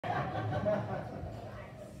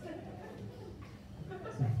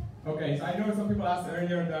Okay, so I know some people asked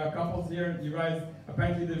earlier, the couples here, you guys,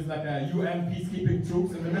 apparently there's like a UN peacekeeping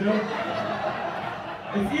troops in the middle.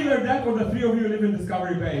 It's either that or the three of you live in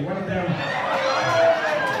Discovery Bay, one of them.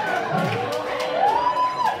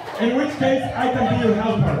 In which case, I can be your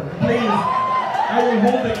helper. Please, I will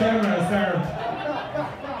hold the camera, sir.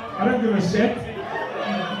 I don't give a shit.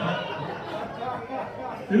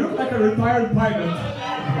 You look like a retired pilot.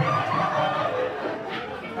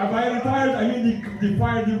 And by retired, I mean they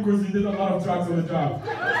fired you because you did a lot of drugs on the job.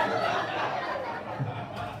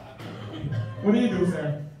 What do you do,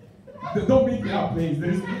 sir? Don't beat me up, please.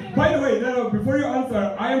 By the way, no, before you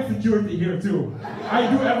answer, I am security here too. I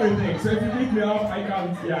do everything, so if you beat me up, I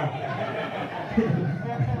can't, yeah.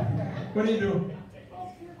 What do you do?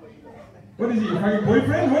 What is he, your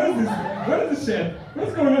boyfriend? What is this? What is this shit?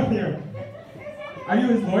 What's going on here? Are you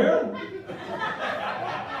his lawyer?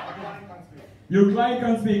 Your client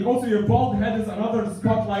can't speak. Also, your bald head is another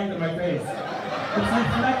spotlight in my face. It's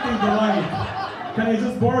reflecting the light. Can I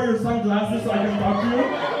just borrow your sunglasses so I can talk to you?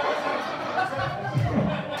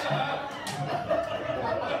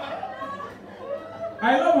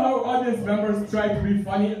 I love how audience members try to be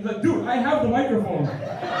funny. Dude, I have the microphone.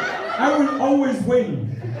 I will always win.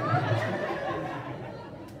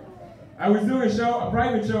 I was doing a show, a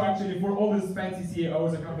private show actually, for all these fancy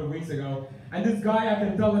CEOs a couple of weeks ago. And this guy, I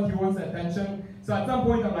can tell that he wants attention. So at some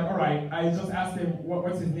point, I'm like, all right, I just asked him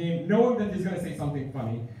what's his name, knowing that he's gonna say something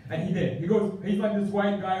funny. And he did. He goes, he's like this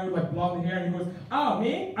white guy with like blonde hair, and he goes, ah,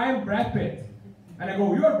 me? I am Brad Pitt. And I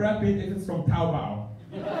go, you're Brad Pitt if it's from Taobao.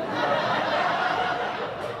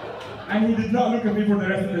 And he did not look at me for the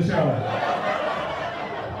rest of the show.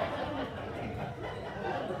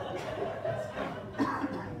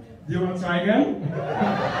 Do you want to try again?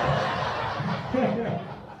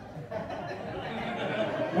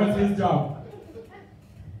 What's his job?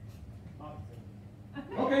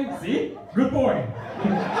 Okay, see? Good boy.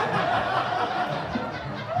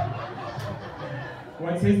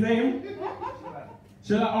 What's his name?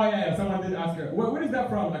 Shila. Oh yeah, someone did ask her. Where is that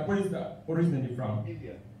from? Like, where is that originally from?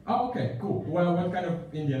 India. Oh, okay, cool. Well, what kind of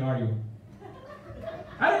Indian are you?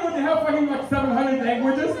 I don't know, they have fucking like 700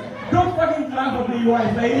 languages. Don't fucking laugh at me, you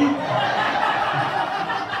white lady.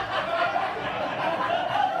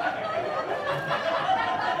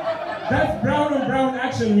 That's brown on brown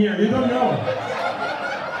action here, you don't know.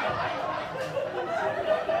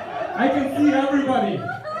 I can see everybody.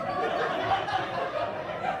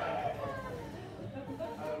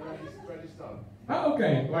 Rajasthan. Oh,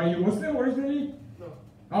 okay. Are you Muslim originally? No.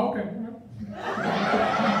 Oh, okay.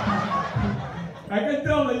 I can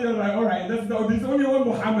tell that you're like, alright, there's only one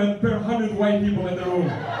Muhammad per 100 white people in the room.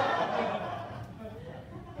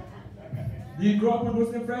 Do you grow up with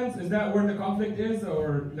Muslim friends? Is that where the conflict is,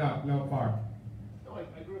 or no, far? No, I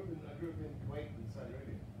grew up in Kuwait and Saudi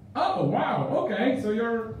Arabia. Oh, wow, okay, so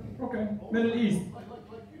you're, okay, Middle East. Like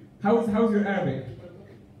you. How's your Arabic?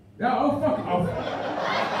 Yeah, oh, fuck off.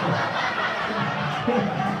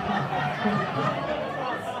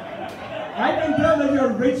 I can tell that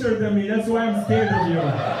you're richer than me, that's why I'm scared of you.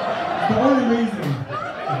 The only reason.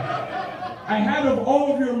 I had of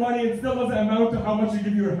all of your money, it still doesn't amount to how much you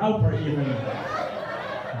give your helper even.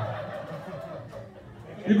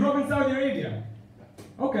 You grew up in Saudi Arabia?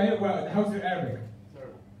 Okay, well, how's your Arabic?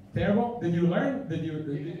 Terrible. Terrible? Did you learn?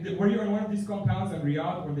 Were you in one of these compounds in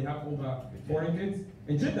Riyadh where they have all the foreign kids?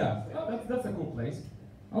 In Jeddah? Oh, that's a cool place.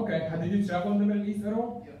 Okay, did you travel in the Middle East at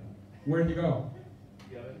all? Yeah. Where did you go?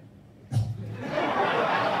 Yemen.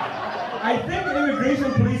 I think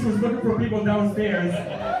immigration police was looking for people downstairs,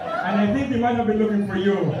 and I think they might have been looking for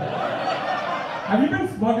you. Have you been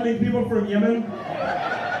smuggling people from Yemen?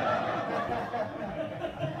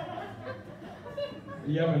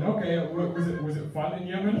 Yemen, okay. Was it fun in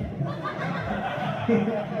Yemen? It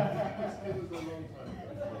was a long time.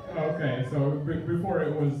 Okay, so before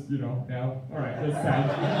it was, now. Alright, that's sad.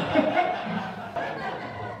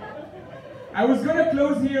 I was gonna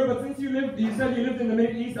close here, but since you said you lived in the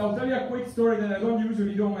Middle East, I'll tell you a quick story that I don't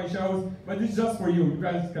usually do on my shows, but this is just for you. You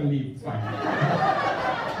guys can leave, it's fine.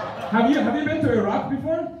 Have you been to Iraq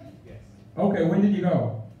before? Yes. Okay, when did you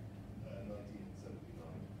go?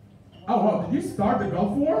 1979. Oh wow, did you start the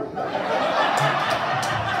Gulf War?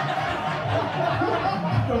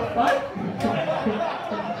 The fuck?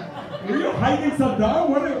 Were you hiding Saddam?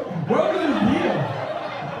 What was the deal?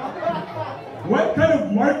 What kind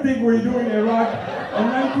of marketing were you doing in Iraq in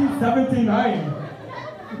 1979?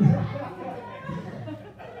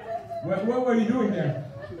 What were you doing there?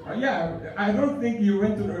 Yeah, I don't think you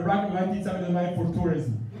went to Iraq in 1979 for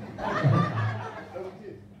tourism.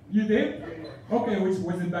 You did? Okay, which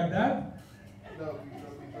was it Baghdad? No, we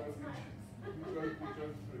drove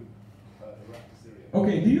drove through Iraq to Syria.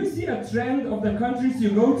 Okay, do you see a trend of the countries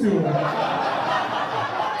you go to?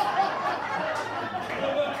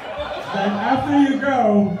 That after you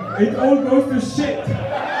go, it all goes to shit.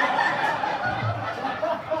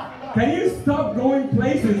 Can you stop going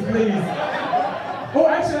places, please? Oh,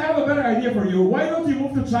 actually, I have a better idea for you. Why don't you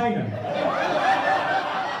move to China?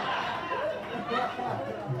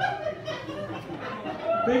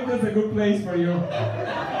 I think that's a good place for you.